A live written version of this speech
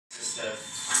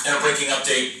And a breaking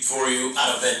update for you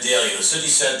out of Vandalia. The city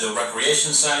said the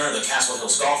recreation center, the Castle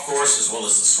Hills Golf Course, as well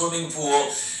as the swimming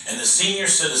pool and the Senior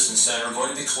Citizen Center are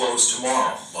going to be closed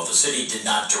tomorrow. While the city did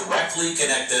not directly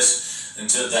connect this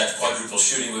into that quadruple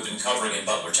shooting we've been covering in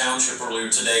Butler Township earlier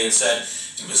today, it said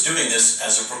it was doing this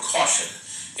as a precaution.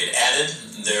 It added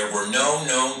there were no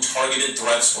known targeted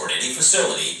threats toward any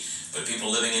facility, but people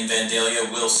living in Vandalia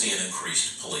will see an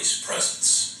increased police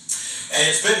presence. And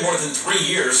it's been more than 3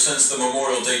 years since the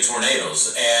Memorial Day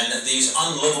tornadoes, and these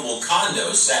unlivable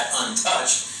condos sat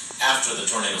untouched after the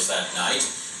tornadoes that night,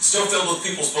 still filled with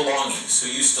people's belongings who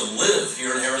used to live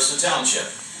here in Harrison Township.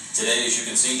 Today, as you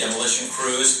can see, demolition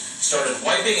crews started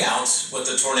wiping out what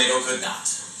the tornado could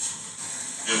not.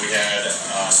 We had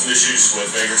some issues with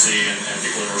vagrancy and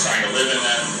people who were trying to live in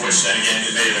them, which then again,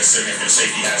 it made it a significant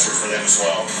safety hazard for them as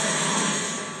well.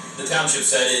 The township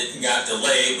said it got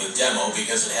delayed with demo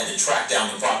because it had to track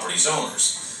down the property's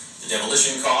owners. The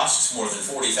demolition costs more than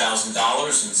 $40,000,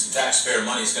 and some taxpayer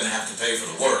money is going to have to pay for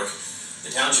the work. The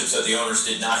township said the owners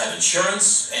did not have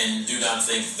insurance and do not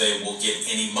think they will get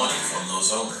any money from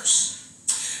those owners.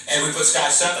 And we put Sky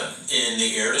 7 in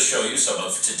the air to show you some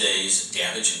of today's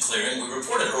damage and clearing. We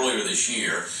reported earlier this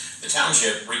year the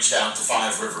township reached out to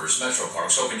Five Rivers Metro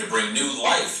Parks, hoping to bring new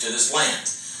life to this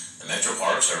land. The Metro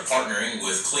Parks are partnering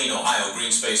with Clean Ohio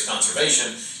Green Space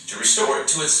Conservation to restore it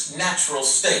to its natural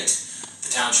state. The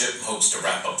township hopes to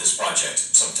wrap up this project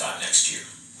sometime next year.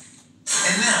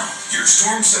 And now, your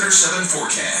Storm Center 7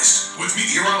 forecast with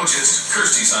meteorologist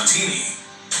Kirstie Zontini.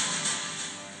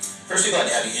 Kirstie, glad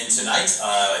to have you in tonight.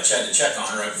 I tried to check on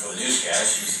her right before the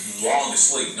newscast. She's long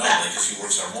asleep, normally, because she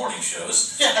works our morning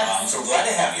shows. So glad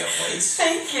to have you up late.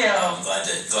 Thank you. Glad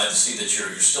to see that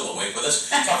you're still awake with us.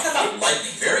 Talking about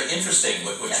lightning, very interesting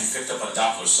what you picked up on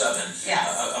Doppler 7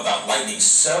 about lightning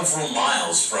several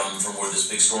miles from where this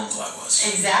big storm cloud was.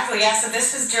 Exactly, yeah. So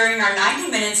this was during our 90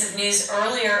 minutes of news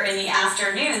earlier in the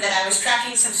afternoon that I was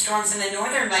tracking some storms in the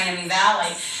northern Miami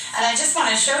Valley. And I just want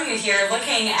to show you here,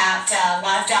 looking at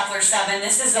live Doppler 7,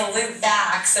 this is a loop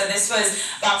back, so this was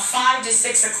about 5 to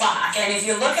 6 o'clock. And if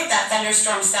you look at that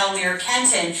thunderstorm cell near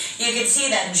Kenton, you can see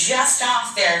that just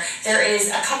off there is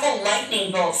a couple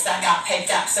lightning bolts that got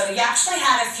picked up. So you actually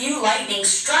had a few lightning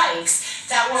strikes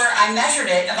that were, I measured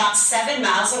it, about 7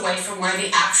 miles away from where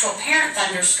the actual parent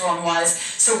thunderstorm was.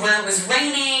 So where it was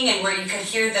raining and where you could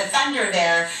hear the thunder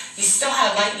there, you still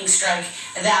had a lightning strike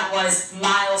that was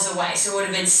miles away. So it would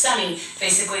have been sunny,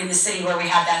 basically, in the city where we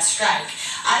had that strike.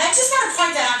 And I just want to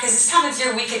point that out because this time of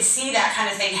year we could see that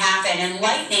kind of thing happen. And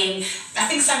lightning, I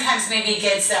think sometimes maybe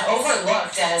gets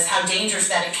overlooked as how dangerous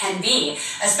that it can be,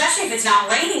 especially if it's not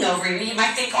raining over you. You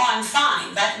might think, oh, I'm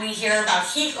fine. But we hear about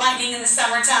heat lightning in the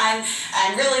summertime,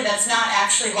 and really that's not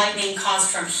actually lightning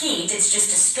caused from heat. It's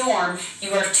just a storm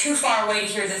you are too far away to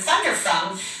hear the thunder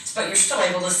from, but you're still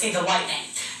able to see the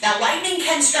lightning. Now, lightning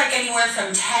can strike anywhere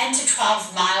from 10 to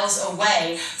 12 miles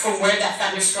away from where that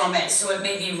thunderstorm is. So it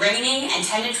may be raining, and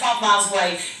 10 to 12 miles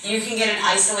away, you can get an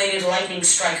isolated lightning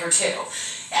strike or two.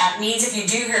 That means if you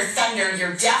do hear thunder,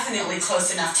 you're definitely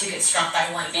close enough to get struck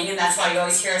by lightning, and that's why you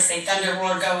always hear us say thunder,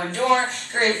 roar, go, endure.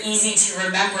 Very easy to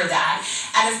remember that.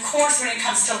 And of course, when it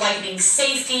comes to lightning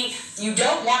safety, you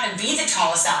don't want to be the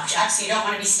tallest object, so you don't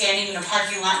want to be standing in a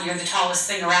parking lot and you're the tallest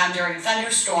thing around during a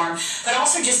thunderstorm, but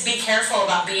also just be careful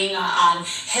about being on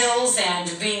hills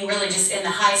and being really just in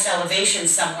the highest elevation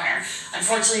somewhere.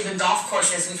 Unfortunately, even golf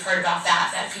courses, we've heard about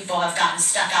that people have gotten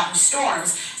stuck out in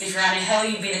storms. If you're on a hill,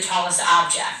 you'd be the tallest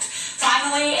object.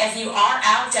 Finally, if you are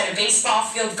out at a baseball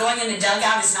field, going in the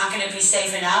dugout is not going to be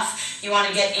safe enough. You want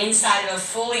to get inside of a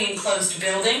fully enclosed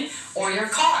building or your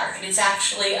car. And it's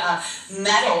actually a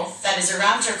metal that is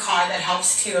around your car that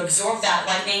helps to absorb that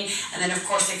lightning. And then, of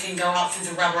course, it can go out through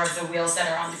the rubber of the wheels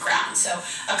that are on the ground. So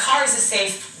a car is a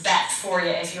safe bet for you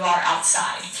if you are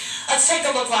outside. Let's take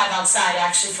a look live outside,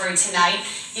 actually, for you tonight.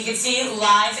 You can see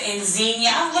live in Xenia,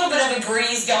 a little bit of a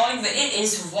breeze going, but it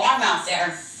is warm out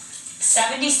there.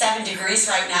 77 degrees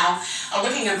right now.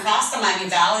 Looking across the Miami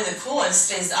Valley, the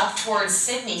coolest is up towards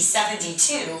Sydney,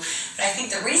 72. But I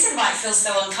think the reason why it feels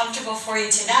so uncomfortable for you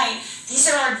tonight, these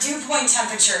are our dew point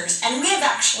temperatures, and we have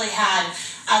actually had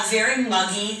a very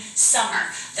muggy summer.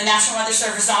 The National Weather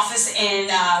Service office in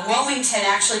Wilmington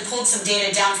actually pulled some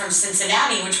data down from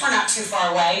Cincinnati, which we're not too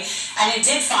far away, and it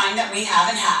did find that we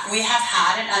have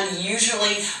had an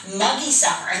unusually muggy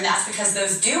summer, and that's because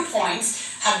those dew points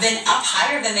have been up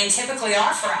higher than they typically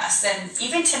are for us. And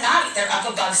even tonight, they're up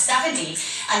above 70,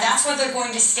 and that's where they're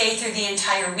going to stay through the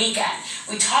entire weekend.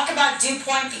 We talk about dew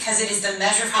point because it is the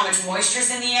measure of how much moisture is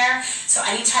in the air. So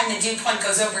anytime the dew point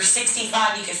goes over 65,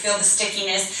 you can feel the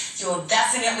stickiness. You will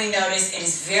definitely notice it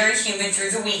is very humid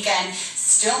through the weekend.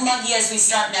 Still muggy as we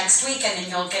start next week, and then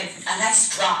you'll get a nice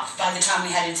drop by the time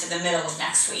we head into the middle of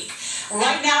next week.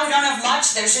 Right now, we don't have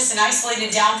much. There's just an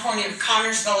isolated downpour near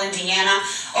Connersville, Indiana.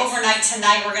 Overnight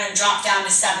tonight, we're going to drop down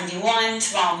to 71.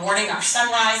 Tomorrow morning, our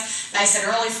sunrise, nice and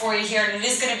early for you here. And it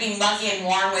is going to be muggy and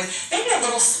warm with maybe a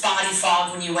little spotty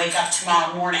fog when you wake up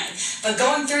tomorrow morning. But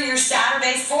going through your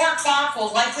Saturday, 4 o'clock,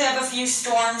 we'll likely have a few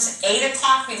storms. 8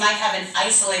 o'clock, we might have an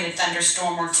isolated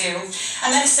thunderstorm or two.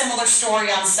 And then a similar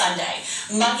story on Sunday.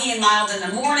 Muggy and mild in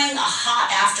the morning, a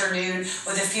hot afternoon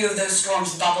with a few of those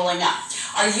storms bubbling up.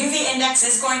 Our UV index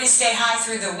is going to stay high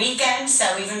through the weekend,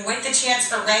 so even with the chance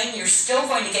for rain, you're still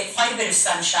going to get quite a bit of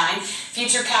sunshine.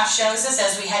 Futurecast shows us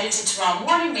as we head into tomorrow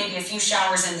morning, maybe a few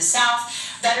showers in the south.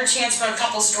 Better chance for a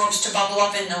couple storms to bubble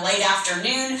up in the late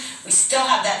afternoon. We still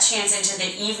have that chance into the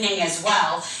evening as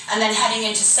well. And then heading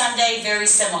into Sunday, very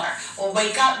similar. We'll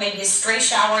wake up, maybe a stray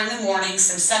shower in the morning,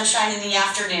 some sunshine in the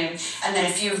afternoon, and then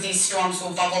a few of these storms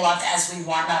will bubble up as we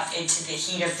warm up into the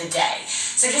heat of the day.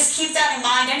 So just keep that in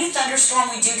mind. Any thunderstorm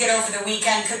we do get over the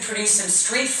weekend could produce some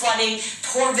street flooding,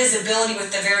 poor visibility with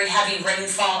the very heavy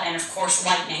rainfall, and of course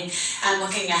lightning. And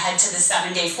looking ahead to the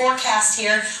 7-day forecast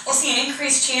here, we'll see an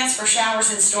increased chance for showers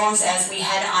and storms as we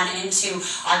head on into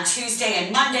our Tuesday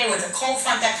and Monday with a cold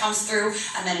front that comes through,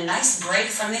 and then a nice break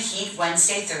from the heat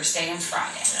Wednesday, Thursday, and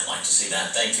Friday. I'd like to see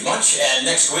that. Thank you much. And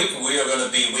next week, we are going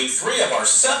to be week 3 of our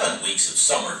 7 weeks of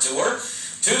summer tour.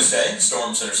 Tuesday,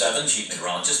 Storm Center 7, Chief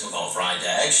Meteorologist McCall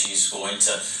Freitag. She's going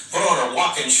to put on her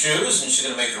walking shoes and she's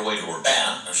going to make her way to her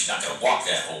bath. Now, she's not going to walk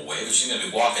that whole way, but she's going to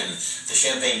be walking the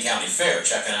Champaign County Fair,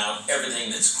 checking out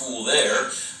everything that's cool there.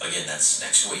 Again, that's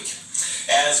next week.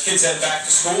 As kids head back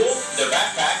to school, their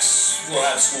backpacks will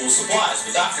have school supplies,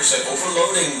 but doctors say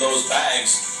overloading those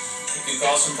bags could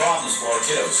cause some problems for our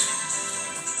kiddos.